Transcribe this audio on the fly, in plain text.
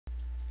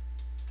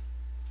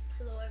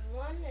Hello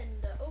everyone,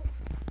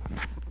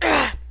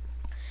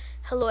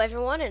 hello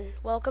everyone, and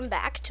welcome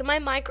back to my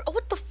Minecraft. Oh,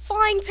 what the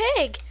flying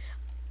pig?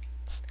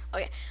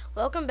 Okay,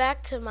 welcome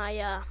back to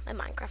my my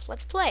Minecraft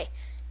Let's Play.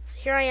 So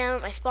here I am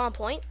at my spawn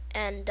point,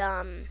 and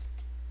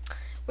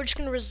we're just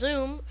gonna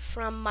resume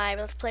from my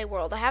Let's Play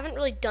world. I haven't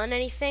really done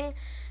anything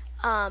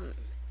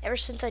ever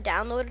since I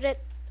downloaded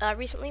it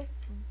recently,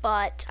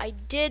 but I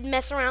did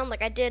mess around.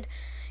 Like I did,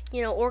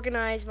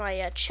 organize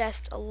my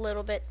chest a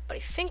little bit. But I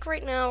think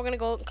right now we're gonna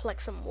go out and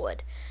collect some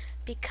wood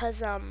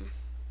because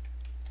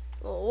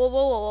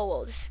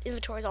whoa, this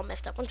inventory's all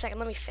messed up. 1 second,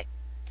 let me fix.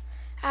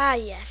 Ah,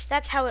 yes,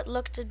 that's how it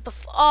looked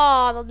before.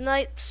 Oh,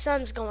 the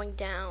sun's going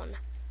down.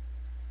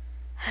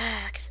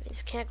 Because it means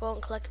we can't go out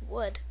and collect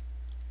wood.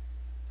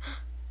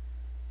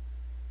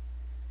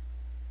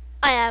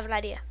 I have an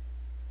idea.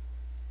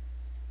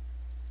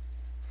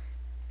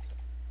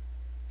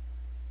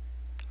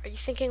 Are you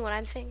thinking what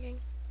I'm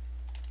thinking?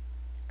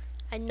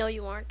 I know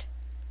you aren't.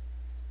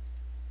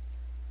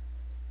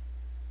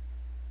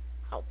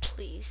 Oh,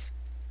 please.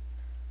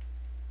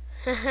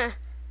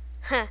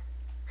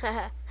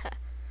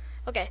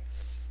 Okay.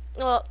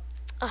 Well,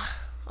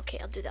 okay,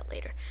 I'll do that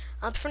later.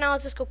 For now,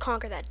 let's just go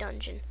conquer that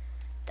dungeon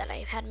that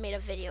I had made a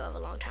video of a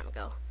long time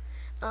ago.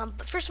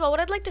 But first of all, what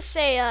I'd like to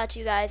say to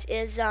you guys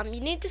is you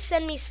need to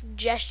send me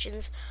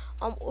suggestions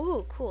on.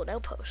 Ooh, cool,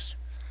 no post.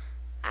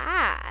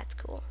 Ah, that's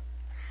cool.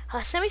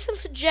 Send me some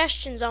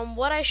suggestions on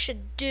what I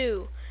should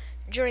do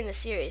during the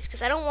series,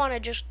 because I don't want to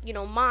just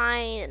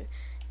mine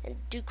and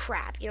do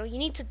crap. You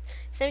need to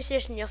send me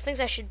suggestions.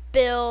 Things I should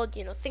build.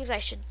 Things I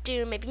should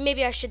do.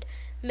 Maybe I should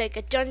make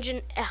a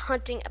dungeon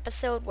hunting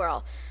episode where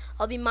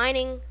I'll be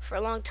mining for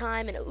a long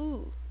time and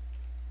ooh.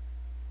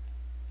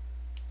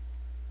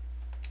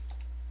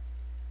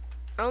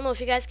 I don't know if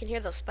you guys can hear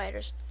those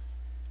spiders,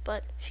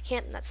 but if you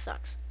can't, then that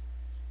sucks.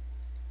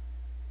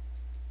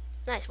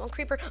 Nice, one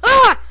creeper.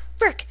 Ah!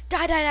 Frick!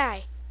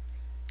 Die!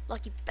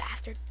 Lucky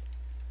bastard.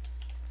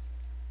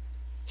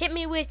 Hit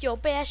me with your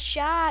best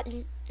shot.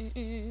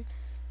 Gonna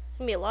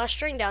be a lot of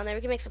string down there.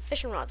 We can make some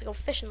fishing rods and go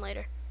fishing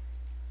later.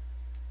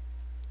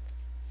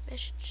 I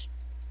should just...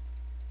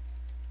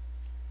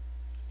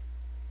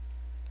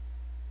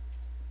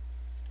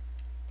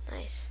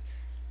 Nice.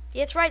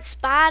 Yeah, that's right,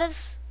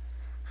 spiders.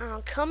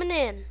 I'm coming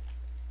in.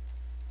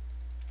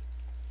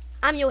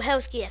 I'm your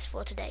host guest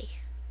for today.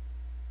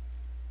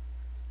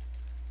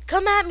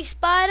 Come at me,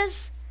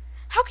 spiders.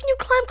 How can you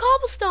climb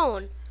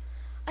cobblestone?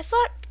 I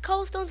thought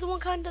cobblestone's the one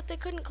kind that they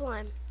couldn't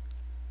climb.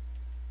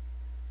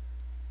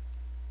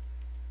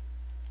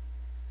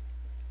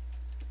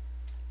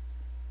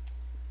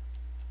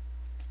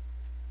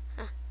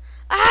 Huh.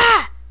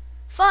 Ah!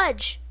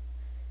 Fudge!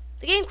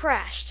 The game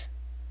crashed.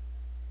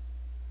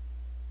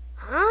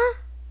 Huh?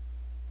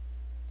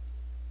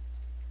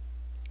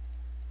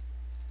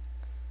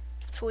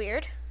 That's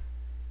weird.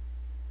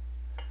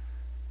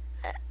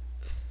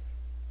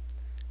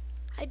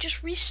 I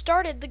just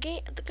restarted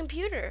the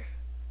computer.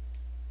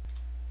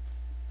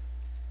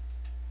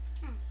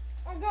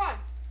 Oh god!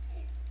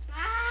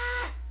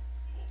 Ah!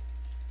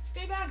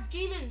 Stay back,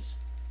 demons!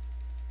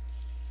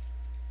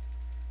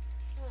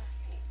 Get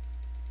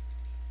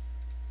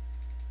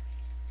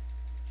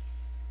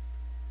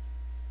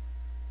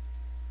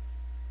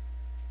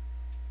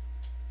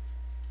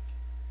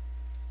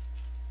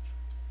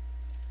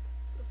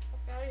the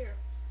fuck out of here.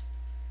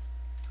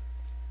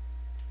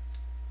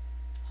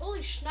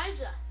 Holy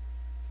schneizer!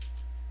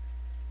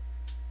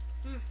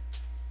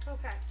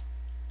 Okay.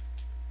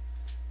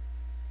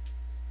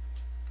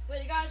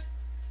 Wait, you guys.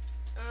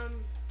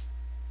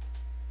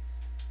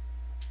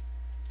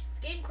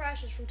 Game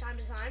crashes from time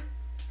to time,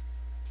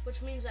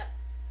 which means that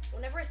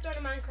whenever I start a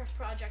Minecraft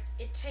project,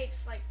 it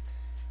takes like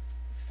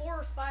 4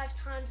 or 5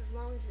 times as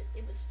long as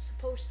it was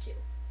supposed to.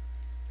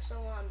 So,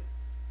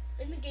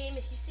 in the game,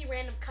 if you see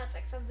random cuts,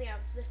 like suddenly out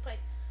of this place,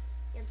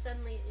 and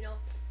suddenly,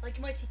 like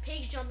you might see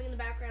pigs jumping in the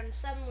background, and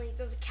suddenly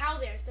there's a cow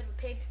there instead of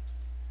a pig,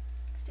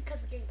 it's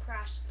because the game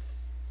crashed,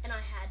 and I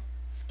had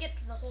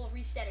skipped the whole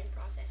resetting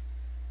process.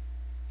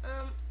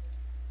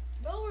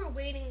 While we're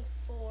waiting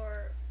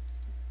for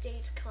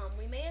day to come,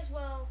 we may as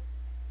well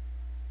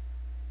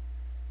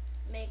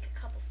make a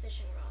couple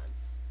fishing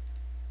rods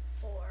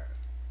for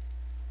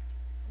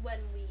when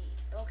we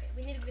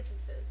need to get some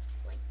food,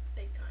 like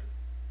big time.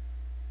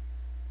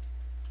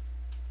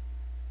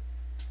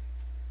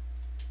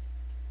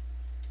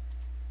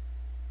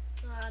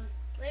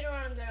 Later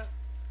on I'm gonna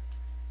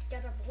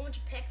gather up a whole bunch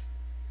of picks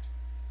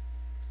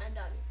and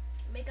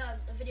make a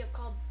video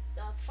called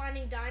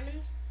Finding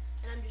Diamonds,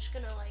 and I'm just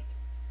gonna like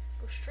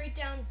go straight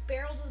down,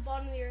 barrel to the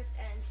bottom of the earth,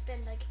 and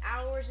spend like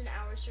hours and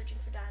hours searching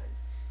for diamonds.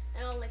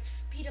 And I'll like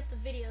speed up the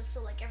video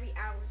so like every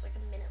hour is like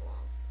a minute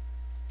long,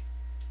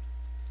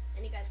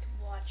 and you guys can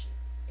watch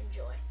and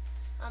enjoy.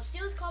 See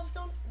this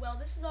cobblestone? Well,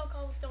 this is all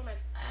cobblestone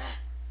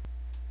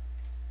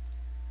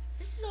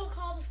this is all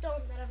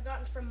cobblestone that I've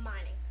gotten from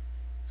mining.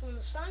 So when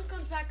the sun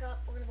comes back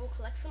up, we're gonna go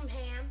collect some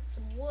ham,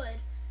 some wood,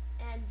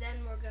 and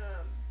then we're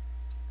gonna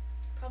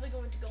probably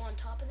going to go on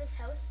top of this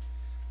house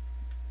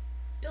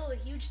build a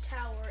huge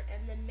tower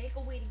and then make a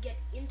way to get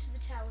into the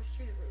tower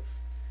through the roof.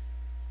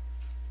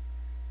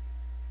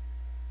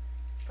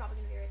 Probably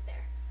gonna be right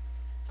there.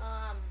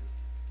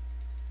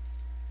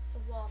 So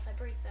wall, if I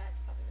break that,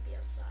 it's probably gonna be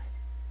outside.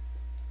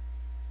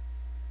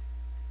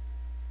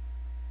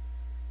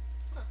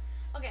 Huh.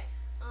 Okay.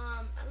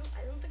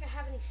 I don't think I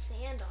have any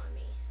sand on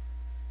me.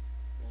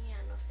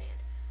 Yeah, no sand.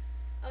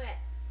 Okay.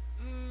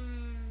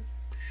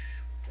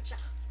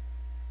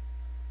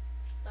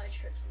 Thought I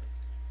just heard something.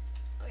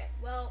 Okay,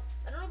 well,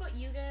 I don't know about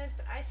you guys,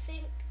 but I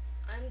think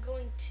I'm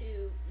going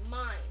to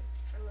mine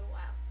for a little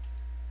while.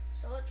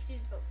 So let's do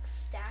about a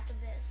stack of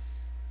this.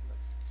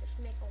 Let's just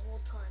make a whole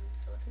ton.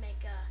 So let's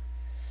make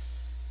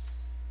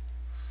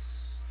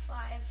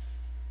 5.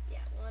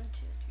 Yeah, 1, 2,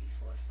 3,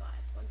 4, 5.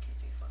 1, 2,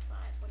 3, 4,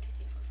 5. 1, 2,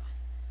 3, 4,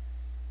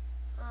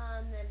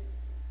 5. Then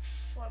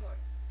 4 more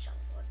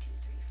chunks. 1, 2,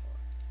 3, 4.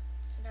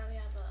 So now we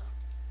have a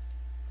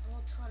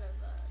whole ton of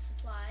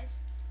supplies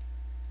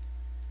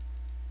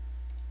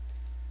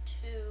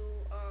to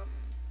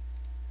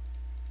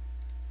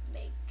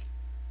make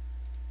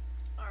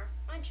our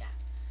mine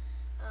shaft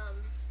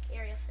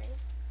area thing.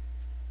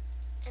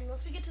 And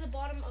once we get to the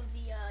bottom of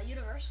the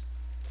universe,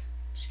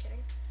 just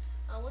kidding.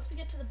 Once we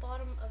get to the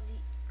bottom of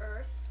the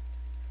Earth,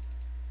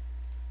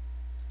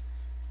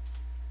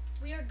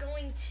 we are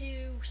going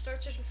to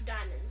start searching for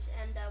diamonds.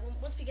 And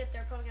once we get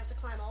there, we're probably gonna have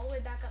to climb all the way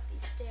back up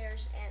these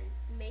stairs and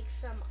make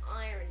some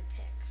iron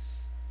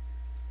picks.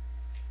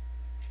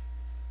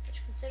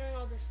 Which, considering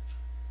all this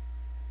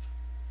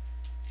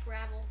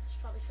gravel, there's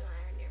probably some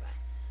iron nearby.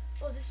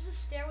 Oh, this is a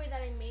stairway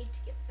that I made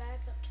to get back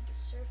up to the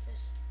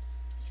surface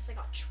because I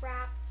got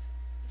trapped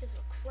because of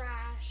a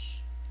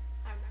crash.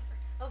 I remember.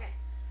 Okay.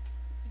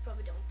 You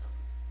probably don't though,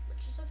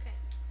 which is okay.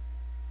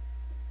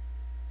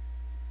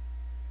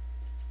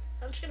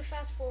 So I'm just gonna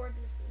fast forward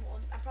this. Well,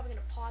 I'm probably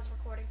gonna pause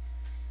recording,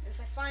 and if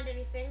I find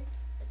anything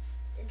that's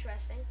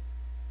interesting,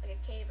 like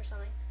a cave or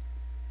something,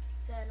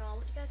 then I'll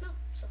let you guys know.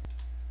 So,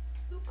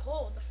 ooh,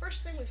 cold. The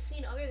first thing we've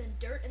seen other than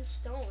dirt and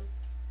stone.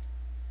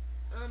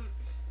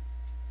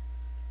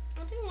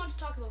 One thing I wanted to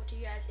talk about to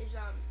you guys is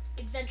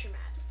adventure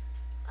maps.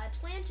 I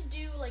plan to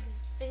do like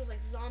things like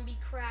Zombie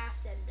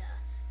Craft and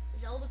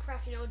Zelda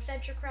Craft, you know,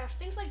 Adventure Craft,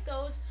 things like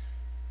those.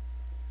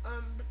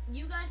 But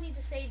you guys need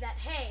to say that,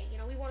 hey, you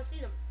know, we want to see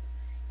them.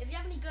 If you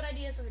have any good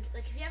ideas of,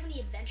 like, if you have any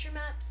adventure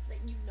maps that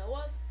you know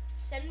of,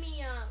 send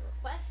me a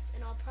request,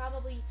 and I'll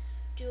probably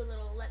do a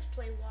little Let's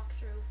Play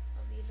walkthrough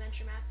of the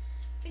adventure map.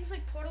 Things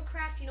like Portal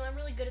Craft, you know, I'm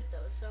really good at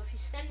those. So if you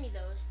send me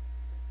those,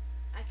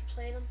 I can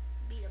play them,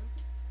 beat them.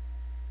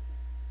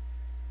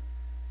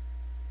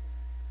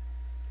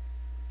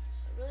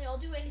 So really, I'll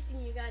do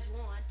anything you guys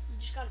want. You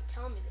just gotta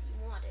tell me that you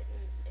want it,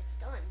 and it's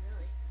done,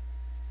 really.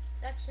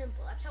 It's that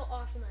simple. That's how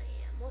awesome I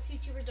am. Most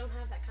YouTubers don't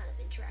have that kind of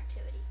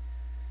interactivity.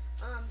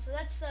 So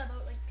that's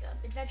about like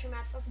adventure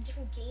maps, also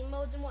different game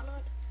modes and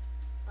whatnot.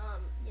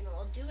 You know,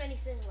 I'll do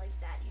anything like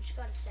that. You just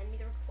gotta send me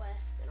the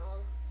request, and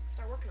I'll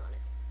start working on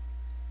it.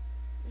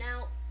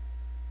 Now,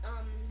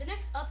 the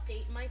next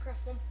update,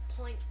 Minecraft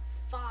 1.5,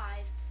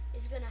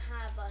 is gonna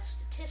have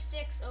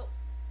statistics.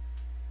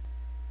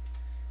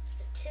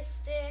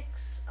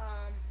 Statistics,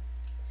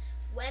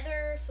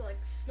 weather, so like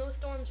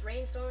snowstorms,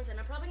 rainstorms, and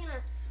I'm probably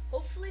gonna.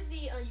 Hopefully,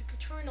 you can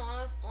turn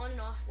on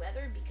and off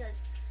weather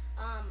because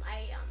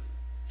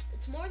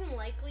it's more than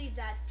likely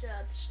that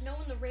the snow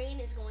and the rain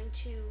is going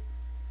to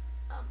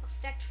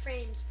affect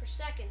frames per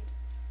second,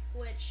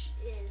 which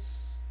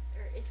is,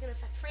 or it's going to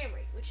affect frame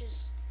rate, which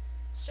is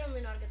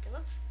certainly not a good thing.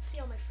 Let's see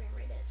how my frame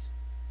rate is.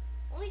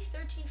 Only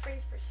 13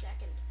 frames per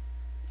second.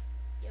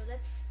 You know,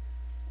 that's,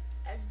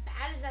 as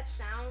bad as that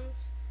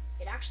sounds,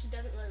 it actually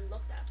doesn't really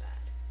look that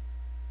bad.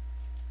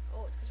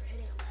 Oh, it's because we're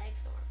hitting a lag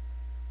storm.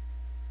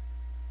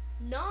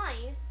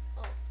 9?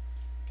 Oh,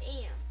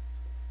 damn.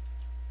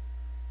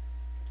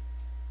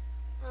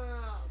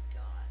 Oh,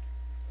 God.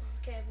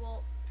 Okay,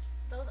 well,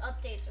 those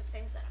updates are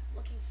things that I'm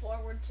looking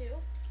forward to,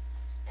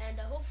 and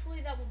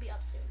hopefully that will be up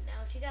soon.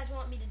 Now, if you guys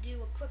want me to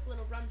do a quick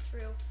little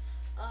run-through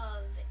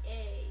of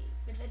a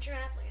adventure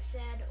map, like I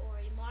said, or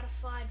a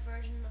modified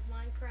version of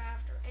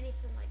Minecraft, or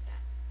anything like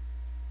that,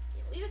 you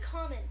know, leave a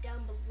comment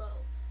down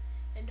below,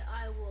 and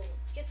I will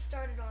get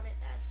started on it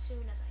as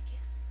soon as I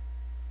can.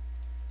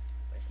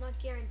 But it's not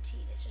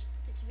guaranteed. It's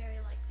very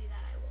likely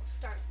that I will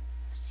start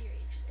a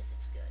series if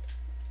it's good.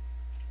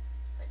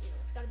 But, you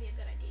know, it's got to be a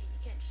good idea. You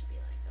can't just be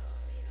like,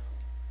 oh, you know,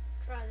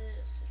 try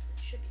this,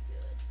 it should be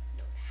good.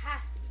 No, it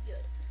has to be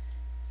good.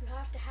 You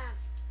have to have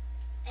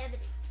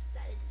evidence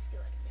that it is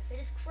good. And if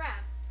it is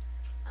crap,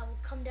 I will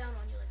come down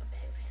on you like a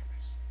bag of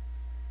hammers.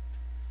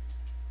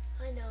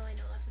 I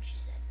know, that's what she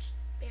said. Just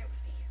bear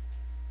with me here.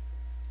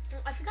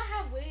 Now, I think I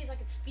have ways I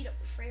could speed up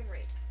the frame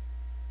rate.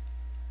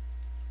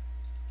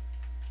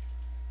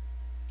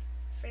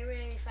 Frame rate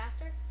any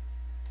faster?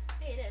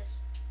 Hey, it is.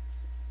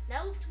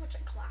 Now it looks too much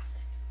like classic.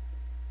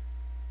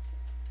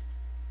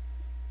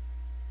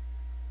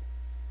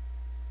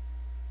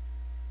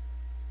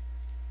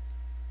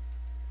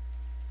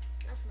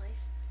 That's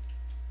nice.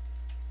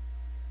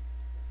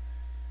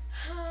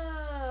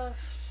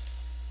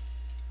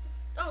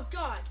 Oh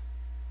God.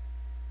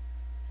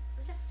 What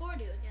does that 4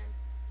 do again?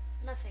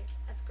 Nothing.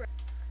 That's great.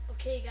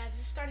 Okay, guys,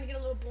 this is starting to get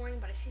a little boring,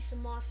 but I see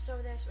some mosses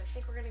over there, so I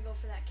think we're going to go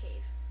for that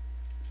cave.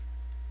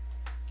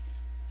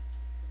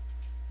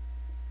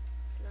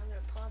 So now I'm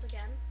going to pause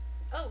again.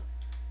 Oh,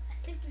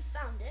 I think we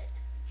found it.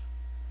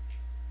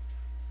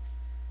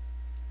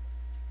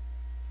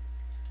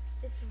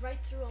 It's right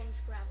through all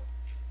this gravel.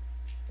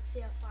 Let's see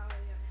how far away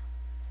we are now.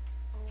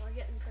 Oh, we're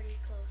getting pretty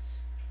close.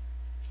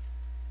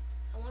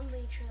 I want to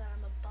make sure that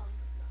I'm above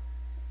them, though.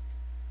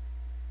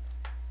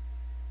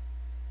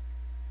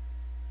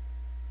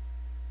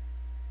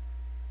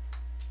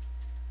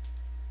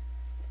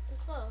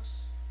 Getting close.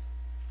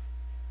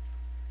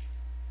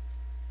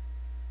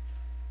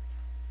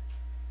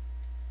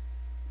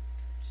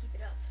 Keep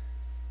it up.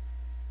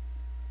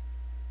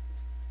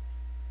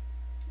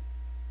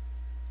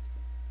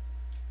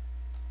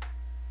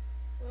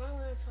 We're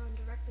only going to turn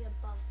directly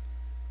above.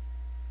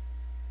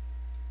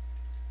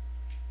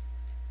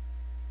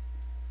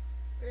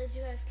 Whereas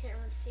you guys can't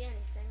really see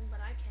anything, but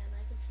I can.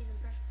 I can see them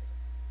perfectly.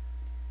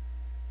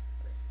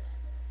 What is that?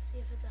 See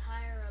if it's a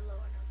higher or a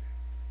lower number.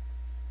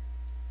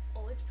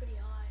 Oh, it's pretty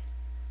high.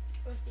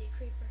 Must be a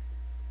creeper.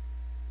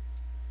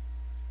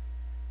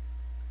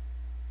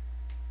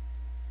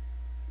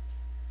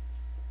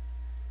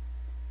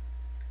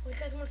 Well, you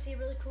guys want to see a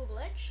really cool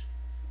glitch?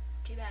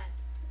 Too bad.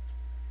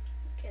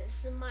 Okay, this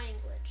is a mining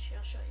glitch.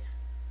 I'll show you.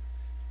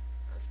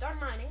 Start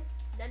mining,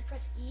 then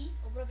press E,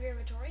 open up your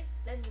inventory,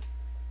 then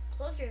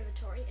close your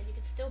inventory, and you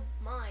can still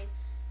mine,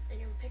 and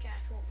your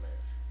pickaxe won't move.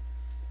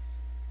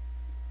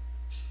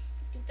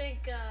 You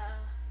think, I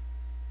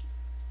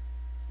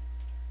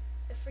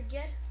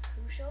forget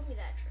who showed me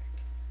that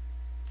trick.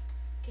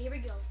 Okay, here we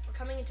go. We're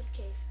coming into the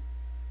cave.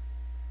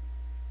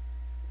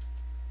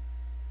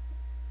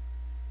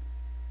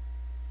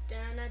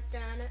 Dana,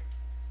 dana.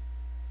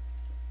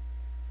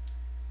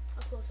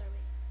 How close are we?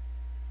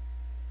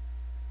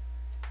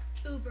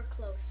 Uber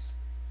close.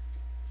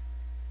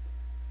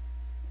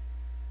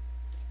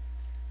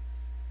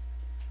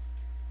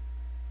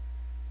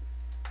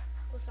 How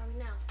close are we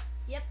now?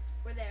 Yep,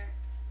 we're there.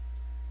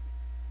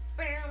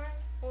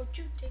 Won't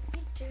you take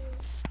me to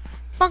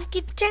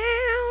Funky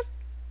Town?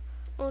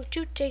 Won't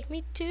you take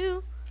me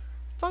to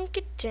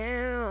Funky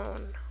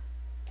Town?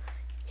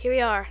 Here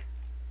we are.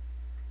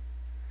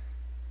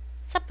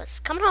 Supper's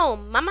coming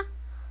home, mama.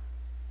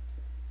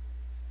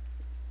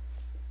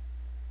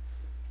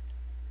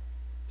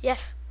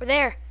 Yes, we're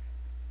there.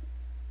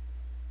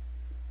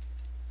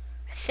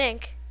 I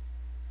think.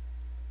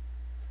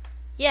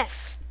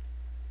 Yes.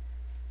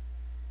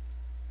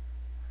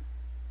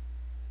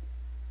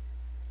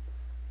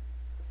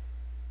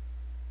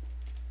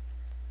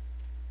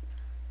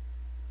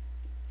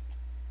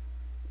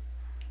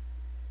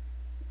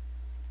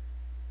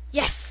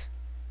 Yes.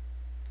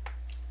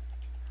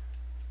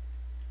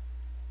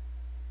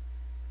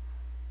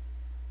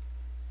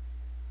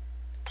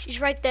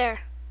 She's right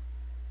there.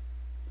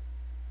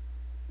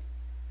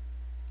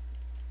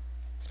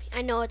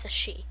 I know it's a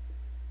she.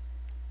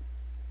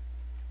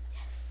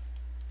 Yes.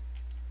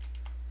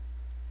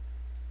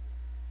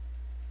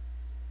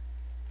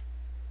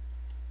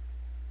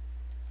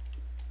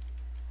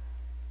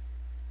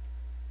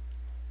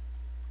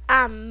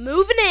 I'm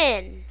moving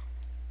in.